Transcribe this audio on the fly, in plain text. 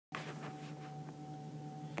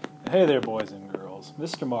Hey there, boys and girls.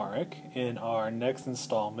 Mr. Marek in our next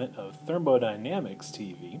installment of Thermodynamics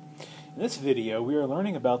TV. In this video, we are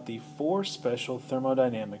learning about the 4 special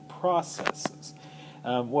thermodynamic processes.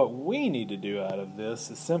 What we need to do out of this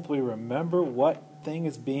is simply remember what thing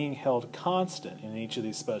is being held constant in each of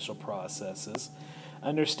these special processes,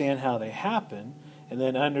 understand how they happen, and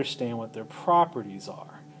then understand what their properties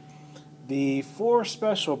are. The 4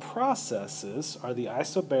 special processes are the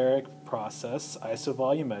isobaric process,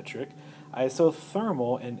 isovolumetric,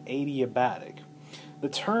 isothermal, and adiabatic. The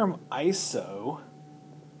term iso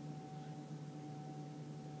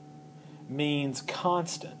means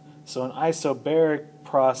constant. So an isobaric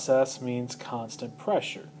process means constant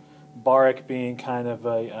pressure. Baric being kind of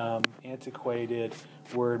a antiquated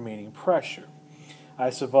word meaning pressure.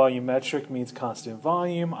 Isovolumetric means constant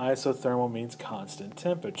volume. Isothermal means constant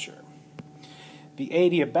temperature. The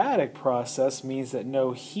adiabatic process means that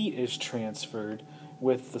no heat is transferred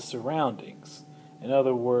with the surroundings. In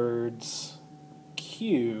other words,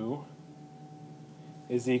 Q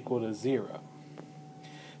is equal to 0.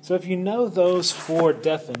 So if you know those 4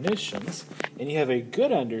 definitions and you have a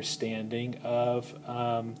good understanding of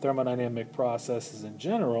thermodynamic processes in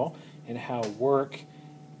general and how work,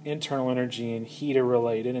 internal energy, and heat are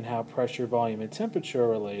related and how pressure, volume, and temperature are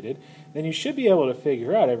related, then you should be able to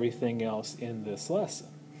figure out everything else in this lesson.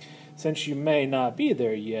 Since you may not be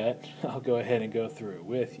there yet, I'll go ahead and go through it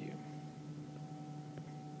with you.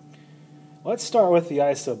 Let's start with the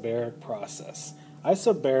isobaric process.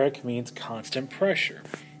 Isobaric means constant pressure.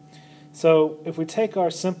 So if we take our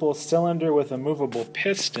simple cylinder with a movable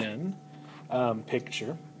piston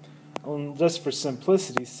picture, just for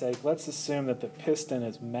simplicity's sake, let's assume that the piston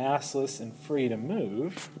is massless and free to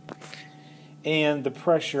move, and the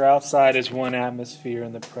pressure outside is 1 atmosphere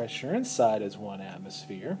and the pressure inside is 1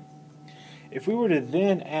 atmosphere. If we were to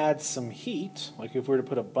then add some heat, like if we were to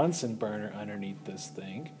put a Bunsen burner underneath this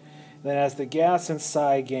thing, then as the gas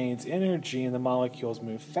inside gains energy and the molecules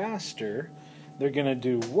move faster, they're going to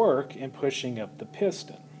do work in pushing up the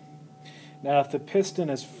piston. Now, if the piston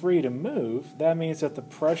is free to move, that means that the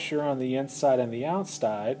pressure on the inside and the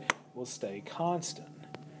outside will stay constant,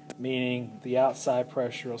 meaning the outside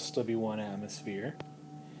pressure will still be 1 atmosphere.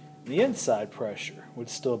 The inside pressure would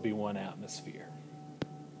still be 1 atmosphere.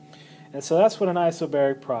 And so that's what an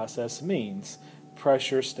isobaric process means.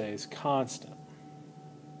 Pressure stays constant.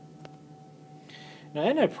 Now,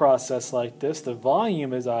 in a process like this, the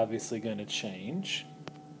volume is obviously going to change,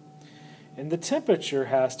 and the temperature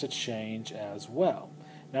has to change as well.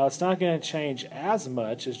 Now, it's not going to change as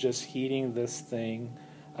much as just heating this thing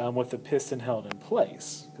with the piston held in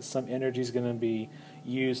place, because some energy is going to be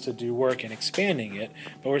used to do work in expanding it,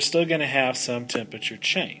 but we're still going to have some temperature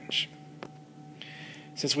change.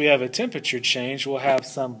 Since we have a temperature change, we'll have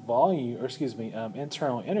some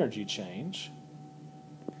internal energy change.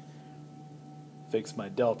 Fix my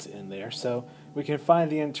delta in there. So we can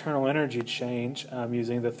find the internal energy change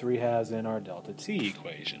using the 3/2 in our delta T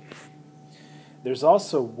equation. There's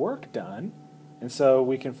also work done, and so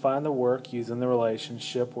we can find the work using the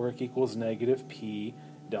relationship work equals negative P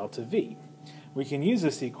delta V. We can use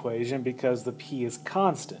this equation because the P is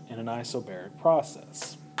constant in an isobaric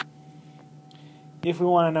process. If we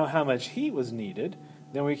want to know how much heat was needed,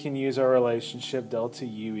 then we can use our relationship delta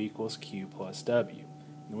U equals Q plus W.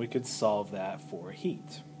 And we could solve that for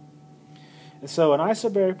heat. And so an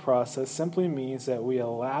isobaric process simply means that we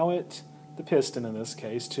allow it, the piston in this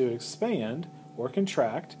case, to expand or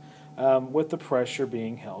contract with the pressure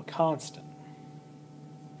being held constant.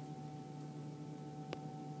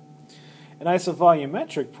 An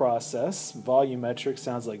isovolumetric process, volumetric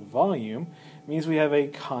sounds like volume, means we have a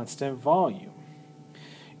constant volume.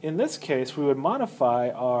 In this case, we would modify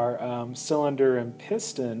our cylinder and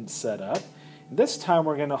piston setup. This time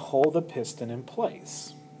we're going to hold the piston in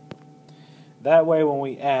place. That way when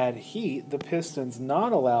we add heat, the piston's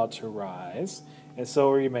not allowed to rise, and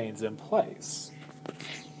so it remains in place.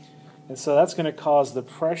 And so that's going to cause the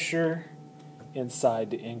pressure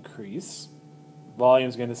inside to increase.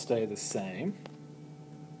 Volume's going to stay the same.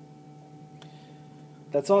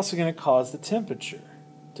 That's also going to cause the temperature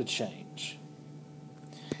to change.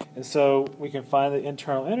 And so we can find the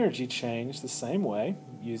internal energy change the same way.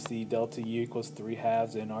 Use the delta U equals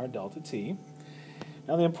 3/2 in our delta T.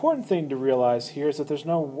 Now the important thing to realize here is that there's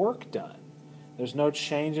no work done. There's no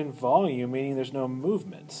change in volume, meaning there's no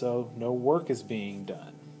movement, so no work is being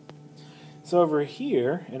done. So over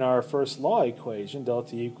here in our first law equation,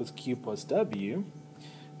 delta U equals Q plus W,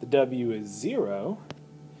 the W is 0,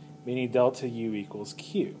 meaning delta U equals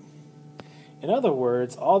Q. In other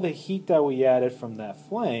words, all the heat that we added from that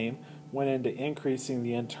flame went into increasing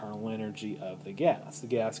the internal energy of the gas. The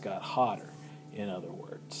gas got hotter, in other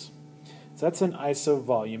words. So that's an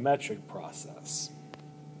isovolumetric process.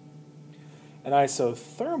 An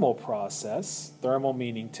isothermal process, thermal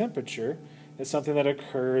meaning temperature, is something that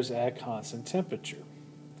occurs at constant temperature.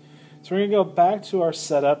 So we're going to go back to our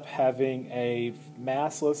setup having a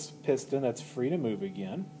massless piston that's free to move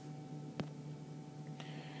again.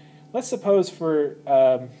 Let's suppose,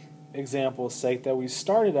 for example's sake, that we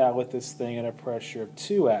started out with this thing at a pressure of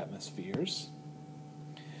 2 atmospheres.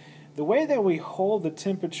 The way that we hold the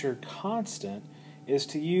temperature constant is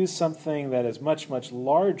to use something that is much, much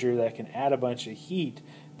larger that can add a bunch of heat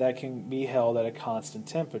that can be held at a constant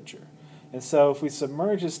temperature. And so if we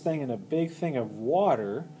submerge this thing in a big thing of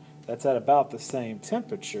water that's at about the same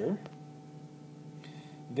temperature,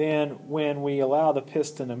 then when we allow the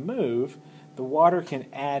piston to move, the water can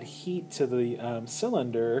add heat to the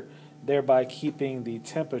cylinder, thereby keeping the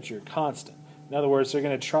temperature constant. In other words, they're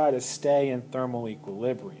going to try to stay in thermal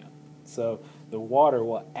equilibrium. So the water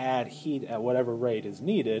will add heat at whatever rate is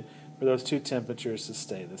needed for those two temperatures to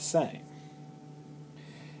stay the same.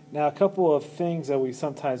 Now, a couple of things that we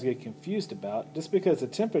sometimes get confused about: just because the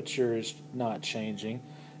temperature is not changing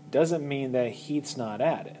doesn't mean that heat's not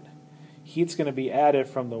added. Heat's going to be added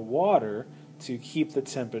from the water to keep the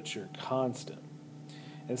temperature constant.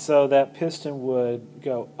 And so that piston would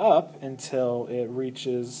go up until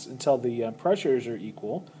the pressures are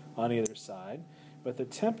equal on either side, but the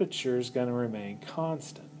temperature is going to remain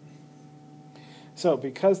constant. So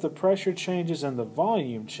because the pressure changes and the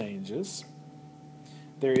volume changes,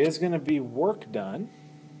 there is going to be work done.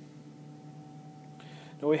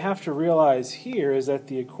 Now, what we have to realize here is that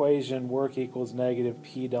the equation work equals negative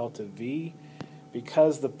P delta V.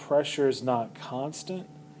 Because the pressure is not constant,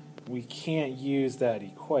 we can't use that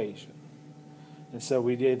equation. And so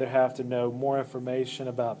we either have to know more information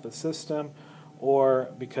about the system, or,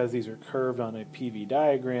 because these are curved on a PV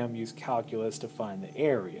diagram, use calculus to find the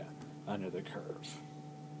area under the curve.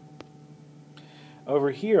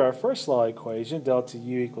 Over here, our first law equation, delta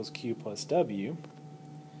U equals Q plus W.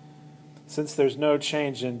 Since there's no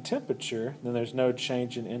change in temperature, then there's no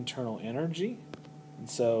change in internal energy. And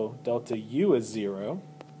so delta U is 0.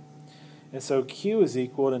 And so Q is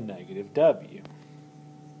equal to negative W,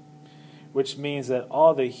 which means that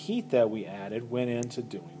all the heat that we added went into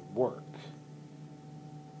doing work.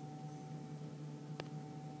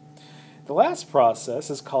 The last process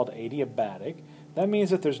is called adiabatic. That means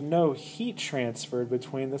that there's no heat transferred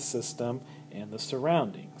between the system and the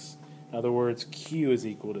surroundings. In other words, Q is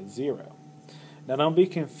equal to 0. Now, don't be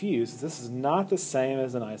confused. This is not the same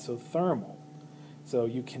as an isothermal. So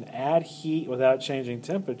you can add heat without changing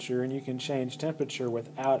temperature, and you can change temperature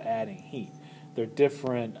without adding heat. They're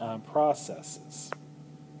different processes.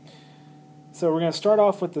 So we're going to start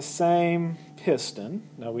off with the same piston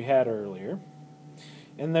that we had earlier.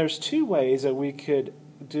 And there's two ways that we could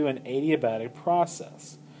do an adiabatic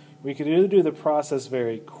process. We could either do the process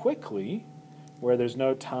very quickly, where there's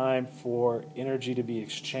no time for energy to be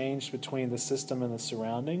exchanged between the system and the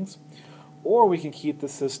surroundings, or we can keep the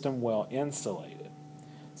system well insulated.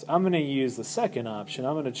 So I'm going to use the second option.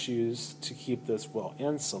 I'm going to choose to keep this well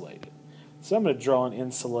insulated. So I'm going to draw an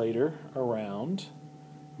insulator around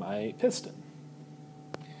my piston.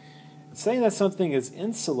 Saying that something is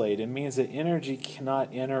insulated means that energy cannot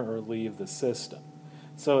enter or leave the system.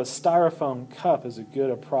 So a styrofoam cup is a good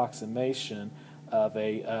approximation of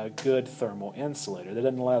a good thermal insulator. That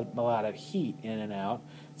doesn't let a lot of heat in and out,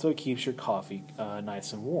 so it keeps your coffee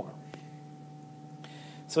nice and warm.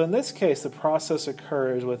 So in this case, the process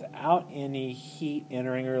occurs without any heat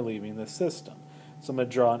entering or leaving the system. So I'm going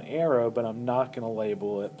to draw an arrow, but I'm not going to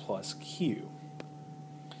label it plus Q.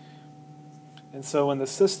 And so when the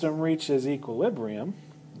system reaches equilibrium,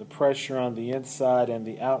 the pressure on the inside and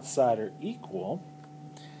the outside are equal,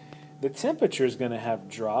 the temperature is going to have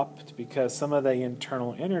dropped because some of the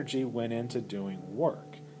internal energy went into doing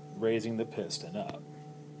work, raising the piston up.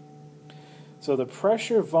 So the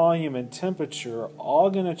pressure, volume, and temperature are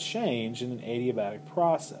all going to change in an adiabatic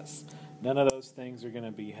process. None of those things are going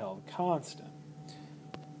to be held constant.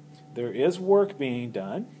 There is work being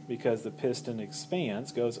done because the piston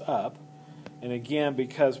expands, goes up, and again,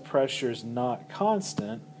 because pressure is not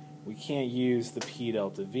constant, we can't use the P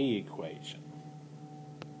delta V equation.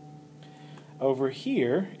 Over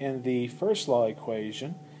here in the first law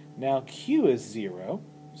equation, now Q is 0,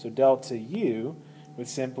 so delta U would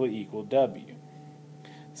simply equal W.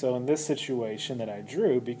 So in this situation that I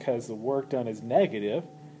drew, because the work done is negative,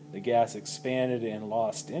 the gas expanded and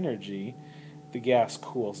lost energy, the gas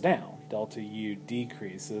cools down. Delta U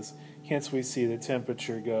decreases. Hence we see the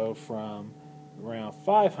temperature go from around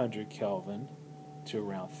 500 Kelvin to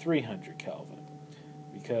around 300 Kelvin.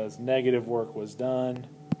 Because negative work was done,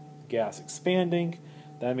 gas expanding,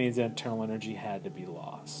 that means internal energy had to be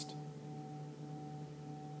lost.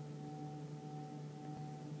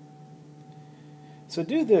 So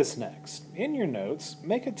do this next. In your notes,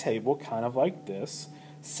 make a table kind of like this,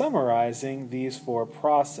 summarizing these four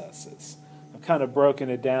processes. I've kind of broken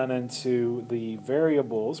it down into the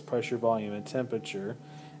variables, pressure, volume, and temperature,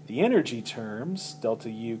 the energy terms, delta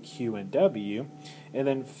U, Q, and W, and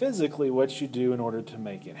then physically what you do in order to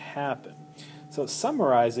make it happen. So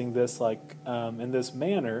summarizing this in this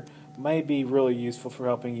manner may be really useful for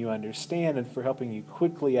helping you understand and for helping you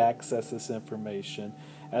quickly access this information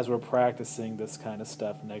as we're practicing this kind of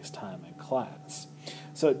stuff next time in class.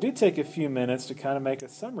 So do take a few minutes to kind of make a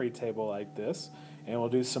summary table like this, and we'll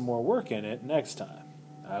do some more work in it next time.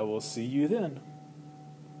 I will see you then.